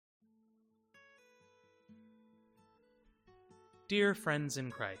Dear friends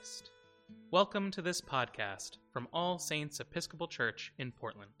in Christ, welcome to this podcast from All Saints Episcopal Church in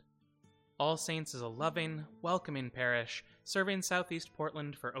Portland. All Saints is a loving, welcoming parish serving Southeast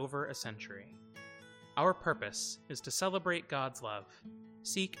Portland for over a century. Our purpose is to celebrate God's love,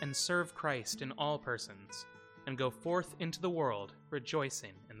 seek and serve Christ in all persons, and go forth into the world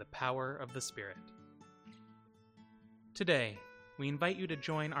rejoicing in the power of the Spirit. Today, we invite you to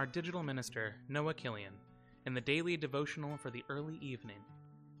join our digital minister, Noah Kilian, in the daily devotional for the early evening,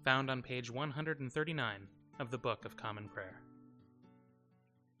 found on page 139 of the Book of Common Prayer.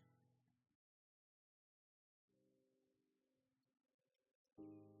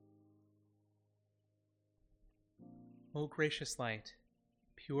 O gracious light,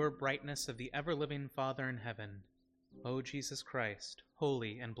 pure brightness of the ever-living Father in heaven, O Jesus Christ,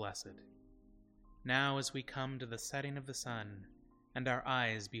 holy and blessed. Now as we come to the setting of the sun, and our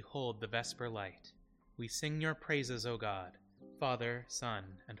eyes behold the vesper light, we sing your praises, O God, Father, Son,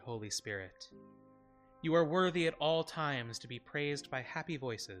 and Holy Spirit. You are worthy at all times to be praised by happy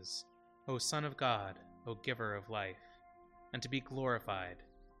voices, O Son of God, O Giver of life, and to be glorified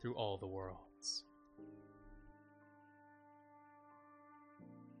through all the worlds.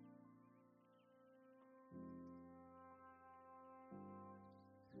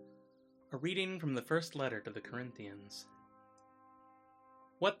 A reading from the first letter to the Corinthians.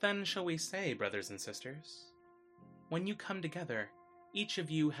 What then shall we say, brothers and sisters? When you come together, each of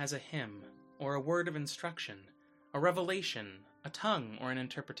you has a hymn, or a word of instruction, a revelation, a tongue, or an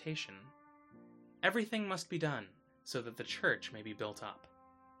interpretation. Everything must be done, so that the church may be built up.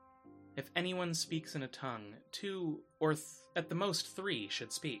 If anyone speaks in a tongue, two, or at the most 3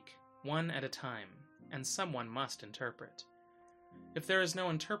 should speak, one at a time, and someone must interpret. If there is no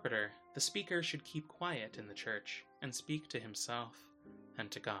interpreter, the speaker should keep quiet in the church, and speak to himself and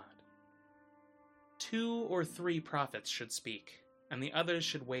to God. 2 or 3 prophets should speak, and the others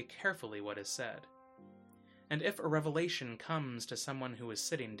should weigh carefully what is said. And if a revelation comes to someone who is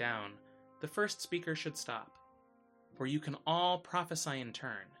sitting down, the first speaker should stop. For you can all prophesy in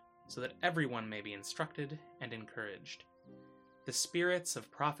turn, so that everyone may be instructed and encouraged. The spirits of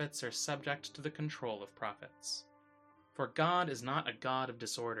prophets are subject to the control of prophets. For God is not a God of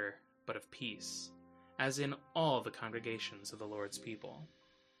disorder, but of peace, as in all the congregations of the Lord's people.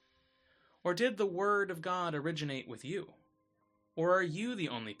 Or did the word of God originate with you? Or are you the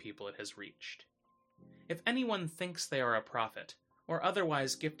only people it has reached? If anyone thinks they are a prophet, or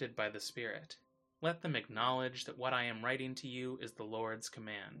otherwise gifted by the Spirit, let them acknowledge that what I am writing to you is the Lord's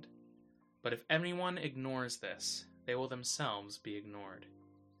command. But if anyone ignores this, they will themselves be ignored.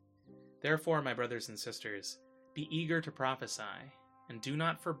 Therefore, my brothers and sisters, be eager to prophesy, and do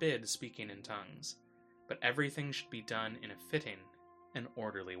not forbid speaking in tongues, but everything should be done in a fitting and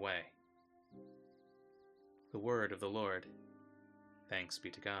orderly way. The word of the Lord. Thanks be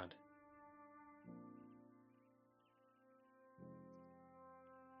to God.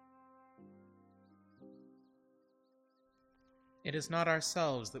 It is not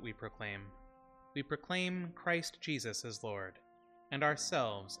ourselves that we proclaim. We proclaim Christ Jesus as Lord, and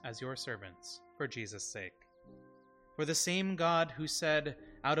ourselves as your servants, for Jesus' sake. For the same God who said,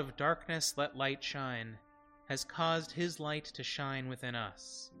 "Out of darkness let light shine," has caused his light to shine within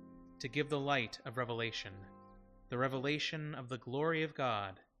us, to give the light of revelation, the revelation of the glory of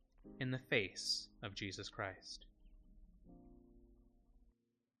God in the face of Jesus Christ.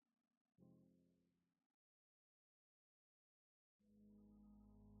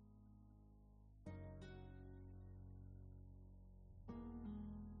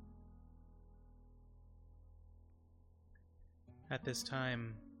 At this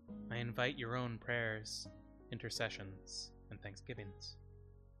time, I invite your own prayers, intercessions, and thanksgivings.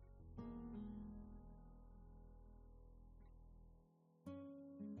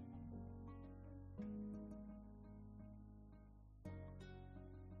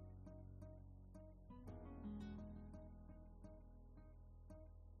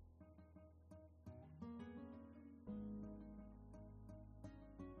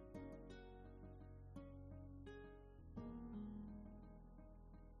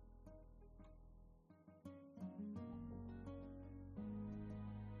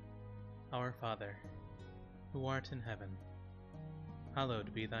 Our Father, who art in heaven,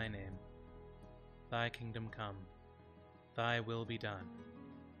 hallowed be thy name. Thy kingdom come, thy will be done,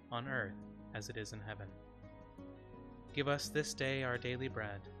 on earth as it is in heaven. Give us this day our daily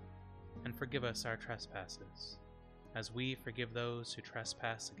bread, and forgive us our trespasses, as we forgive those who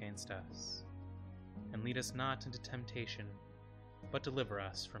trespass against us. And lead us not into temptation, but deliver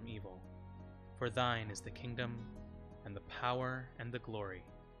us from evil. For thine is the kingdom, and the power, and the glory,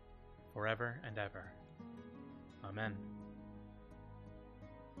 forever and ever. Amen.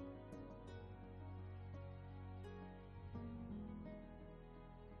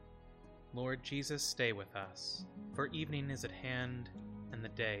 Lord Jesus, stay with us, for evening is at hand, and the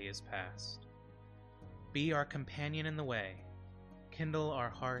day is past. Be our companion in the way, kindle our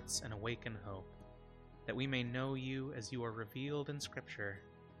hearts and awaken hope, that we may know you as you are revealed in Scripture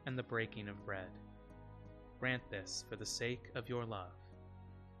and the breaking of bread. Grant this for the sake of your love.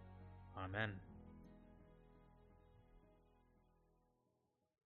 Amen.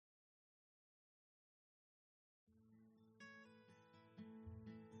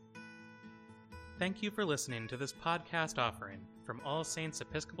 Thank you for listening to this podcast offering from All Saints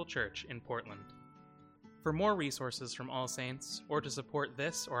Episcopal Church in Portland. For more resources from All Saints, or to support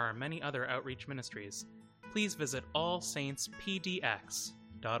this or our many other outreach ministries, please visit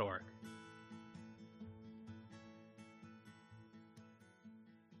allsaintspdx.org.